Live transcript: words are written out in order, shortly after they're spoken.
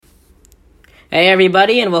Hey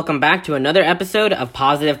everybody, and welcome back to another episode of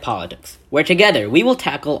Positive Politics, where together we will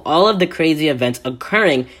tackle all of the crazy events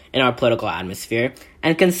occurring in our political atmosphere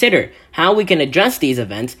and consider how we can address these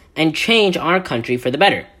events and change our country for the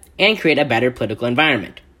better and create a better political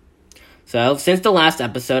environment. So, since the last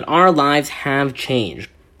episode, our lives have changed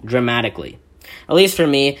dramatically. At least for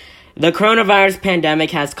me, the coronavirus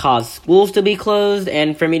pandemic has caused schools to be closed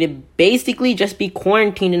and for me to basically just be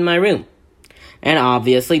quarantined in my room. And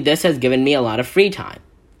obviously, this has given me a lot of free time.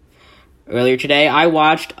 Earlier today, I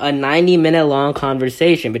watched a 90-minute long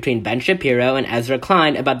conversation between Ben Shapiro and Ezra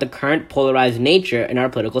Klein about the current polarized nature in our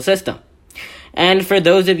political system. And for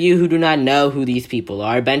those of you who do not know who these people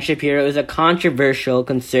are, Ben Shapiro is a controversial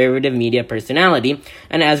conservative media personality,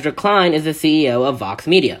 and Ezra Klein is the CEO of Vox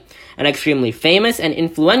Media, an extremely famous and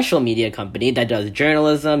influential media company that does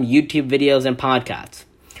journalism, YouTube videos, and podcasts.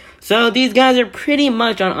 So these guys are pretty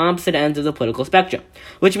much on opposite ends of the political spectrum,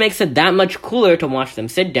 which makes it that much cooler to watch them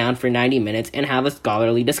sit down for 90 minutes and have a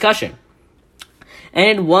scholarly discussion.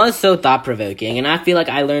 And it was so thought-provoking, and I feel like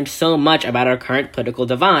I learned so much about our current political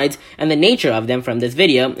divides and the nature of them from this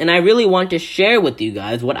video, and I really want to share with you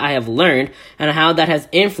guys what I have learned and how that has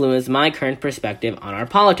influenced my current perspective on our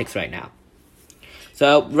politics right now.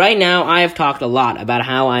 So, right now, I have talked a lot about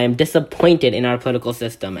how I am disappointed in our political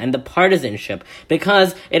system and the partisanship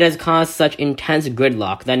because it has caused such intense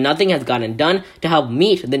gridlock that nothing has gotten done to help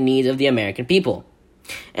meet the needs of the American people.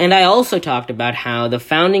 And I also talked about how the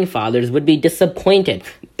Founding Fathers would be disappointed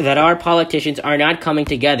that our politicians are not coming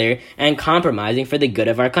together and compromising for the good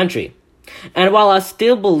of our country. And while I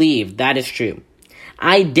still believe that is true,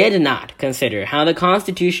 I did not consider how the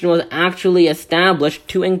Constitution was actually established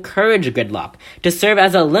to encourage gridlock, to serve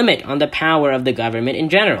as a limit on the power of the government in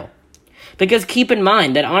general. Because keep in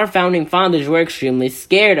mind that our Founding Fathers were extremely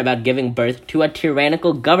scared about giving birth to a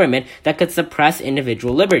tyrannical government that could suppress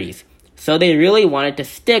individual liberties. So they really wanted to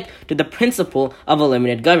stick to the principle of a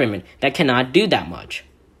limited government that cannot do that much.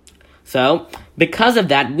 So, because of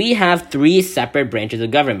that, we have three separate branches of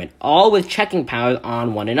government, all with checking powers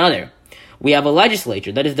on one another. We have a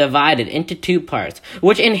legislature that is divided into two parts,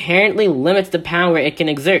 which inherently limits the power it can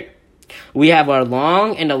exert. We have our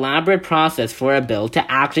long and elaborate process for a bill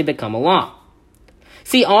to actually become a law.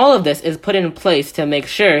 See, all of this is put in place to make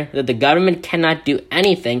sure that the government cannot do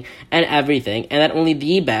anything and everything, and that only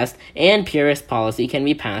the best and purest policy can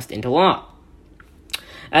be passed into law.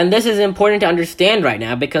 And this is important to understand right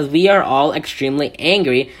now because we are all extremely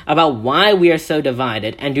angry about why we are so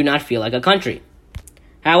divided and do not feel like a country.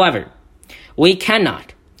 However, we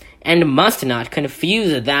cannot and must not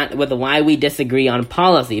confuse that with why we disagree on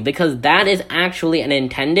policy, because that is actually an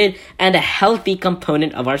intended and a healthy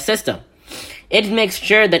component of our system. It makes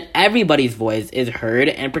sure that everybody's voice is heard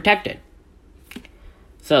and protected.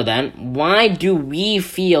 So then, why do we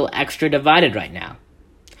feel extra divided right now?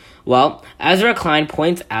 Well, Ezra Klein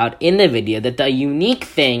points out in the video that the unique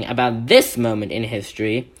thing about this moment in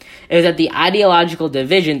history is that the ideological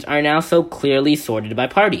divisions are now so clearly sorted by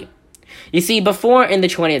party. You see, before in the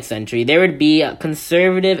 20th century, there would be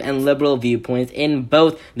conservative and liberal viewpoints in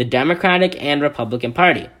both the Democratic and Republican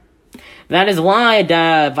Party. That is why a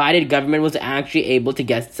divided government was actually able to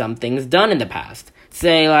get some things done in the past.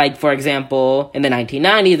 Say, like, for example, in the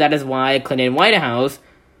 1990s, that is why Clinton White House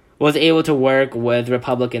was able to work with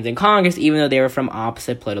Republicans in Congress, even though they were from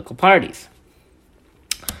opposite political parties.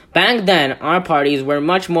 Back then, our parties were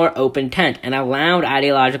much more open-tent and allowed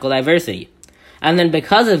ideological diversity. And then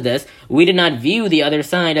because of this, we did not view the other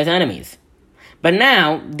side as enemies. But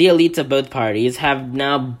now, the elites of both parties have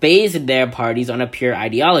now based their parties on a pure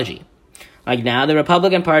ideology. Like now, the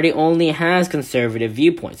Republican Party only has conservative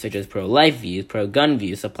viewpoints, such as pro-life views, pro-gun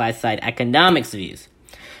views, supply-side economics views.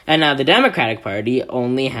 And now the Democratic Party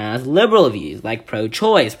only has liberal views, like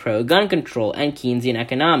pro-choice, pro-gun control, and Keynesian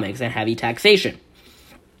economics, and heavy taxation.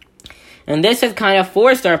 And this has kind of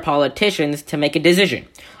forced our politicians to make a decision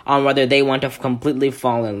on whether they want to completely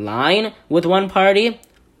fall in line with one party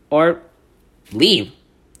or leave.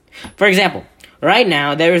 For example, right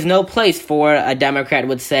now, there is no place for a Democrat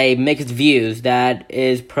would say mixed views that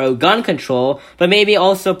is pro-gun control, but maybe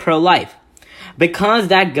also pro-life, because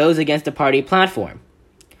that goes against the party platform.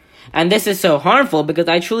 And this is so harmful because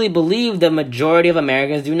I truly believe the majority of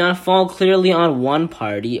Americans do not fall clearly on one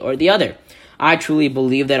party or the other. I truly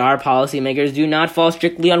believe that our policymakers do not fall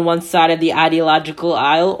strictly on one side of the ideological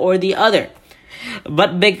aisle or the other.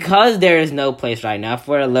 But because there is no place right now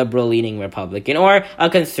for a liberal-leaning Republican or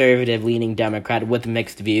a conservative-leaning Democrat with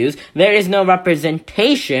mixed views, there is no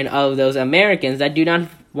representation of those Americans that do not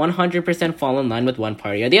 100% fall in line with one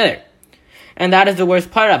party or the other. And that is the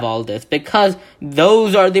worst part of all this, because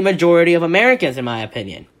those are the majority of Americans, in my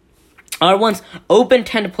opinion. Our once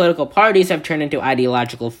open-tent political parties have turned into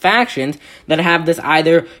ideological factions that have this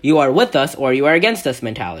either you are with us or you are against us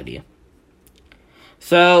mentality.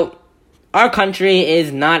 So, our country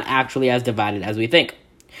is not actually as divided as we think.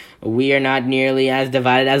 We are not nearly as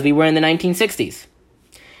divided as we were in the 1960s.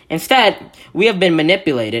 Instead, we have been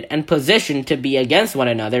manipulated and positioned to be against one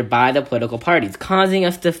another by the political parties, causing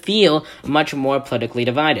us to feel much more politically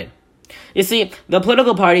divided. You see, the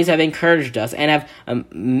political parties have encouraged us and have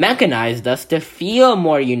mechanized us to feel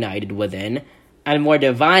more united within and more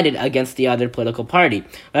divided against the other political party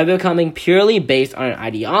by becoming purely based on an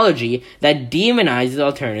ideology that demonizes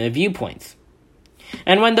alternative viewpoints.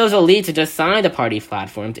 And when those elites decide the party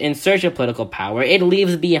platforms in search of political power, it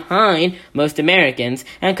leaves behind most Americans,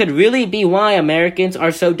 and could really be why Americans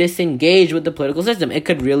are so disengaged with the political system. It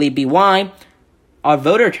could really be why our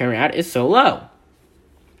voter turnout is so low.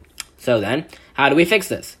 So then, how do we fix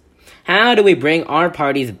this? How do we bring our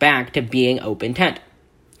parties back to being open-tent?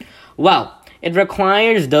 Well, it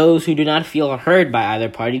requires those who do not feel heard by either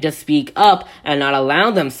party to speak up and not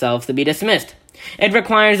allow themselves to be dismissed. It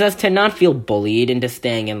requires us to not feel bullied into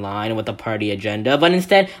staying in line with the party agenda, but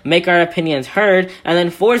instead make our opinions heard and then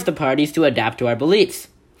force the parties to adapt to our beliefs.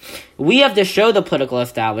 We have to show the political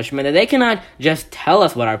establishment that they cannot just tell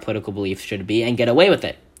us what our political beliefs should be and get away with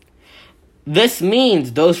it. This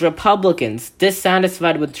means those Republicans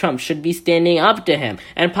dissatisfied with Trump should be standing up to him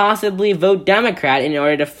and possibly vote Democrat in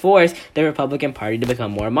order to force the Republican Party to become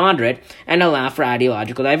more moderate and allow for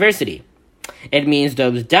ideological diversity. It means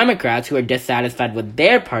those Democrats who are dissatisfied with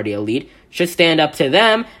their party elite should stand up to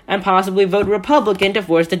them and possibly vote Republican to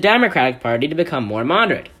force the Democratic Party to become more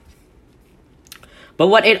moderate. But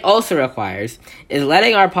what it also requires is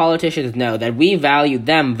letting our politicians know that we value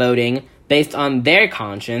them voting based on their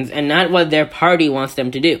conscience and not what their party wants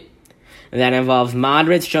them to do. That involves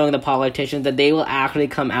moderates showing the politicians that they will actually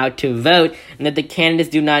come out to vote and that the candidates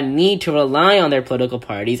do not need to rely on their political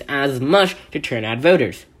parties as much to turn out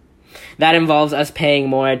voters. That involves us paying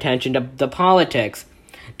more attention to the politics,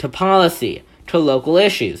 to policy, to local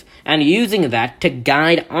issues, and using that to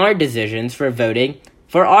guide our decisions for voting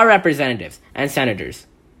for our representatives and senators.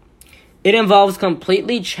 It involves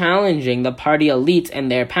completely challenging the party elites and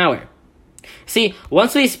their power. See,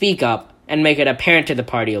 once we speak up and make it apparent to the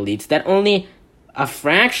party elites that only a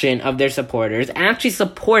fraction of their supporters actually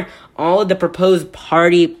support all of the proposed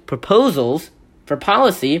party proposals for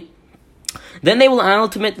policy, then they will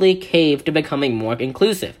ultimately cave to becoming more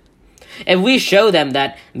inclusive. If we show them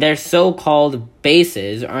that their so-called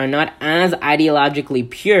bases are not as ideologically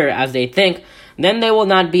pure as they think, then they will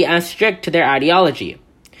not be as strict to their ideology.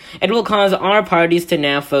 It will cause our parties to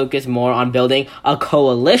now focus more on building a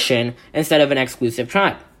coalition instead of an exclusive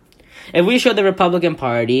tribe. If we show the Republican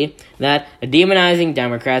Party that demonizing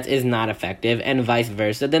Democrats is not effective and vice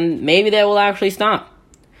versa, then maybe they will actually stop.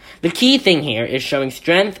 The key thing here is showing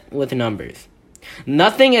strength with numbers.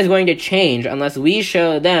 Nothing is going to change unless we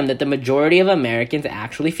show them that the majority of Americans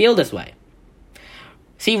actually feel this way.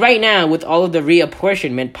 See, right now, with all of the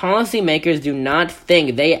reapportionment, policymakers do not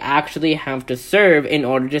think they actually have to serve in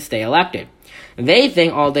order to stay elected. They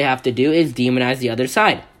think all they have to do is demonize the other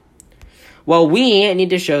side. Well, we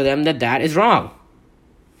need to show them that that is wrong.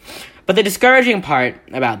 But the discouraging part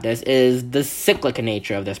about this is the cyclic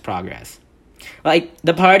nature of this progress.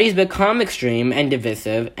 The parties become extreme and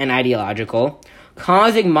divisive and ideological,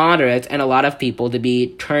 causing moderates and a lot of people to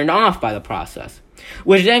be turned off by the process,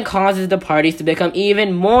 which then causes the parties to become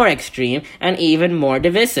even more extreme and even more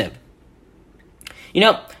divisive.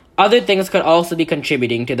 Other things could also be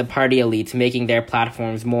contributing to the party elites making their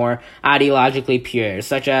platforms more ideologically pure,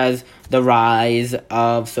 such as the rise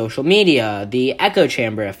of social media, the echo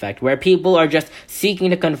chamber effect, where people are just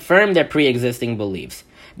seeking to confirm their pre-existing beliefs,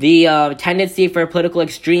 the tendency for political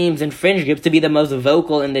extremes and fringe groups to be the most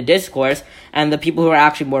vocal in the discourse, and the people who are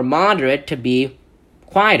actually more moderate to be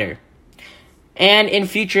quieter. And in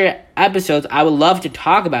future episodes, I would love to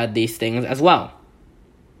talk about these things as well.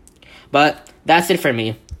 But that's it for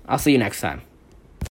me. I'll see you next time.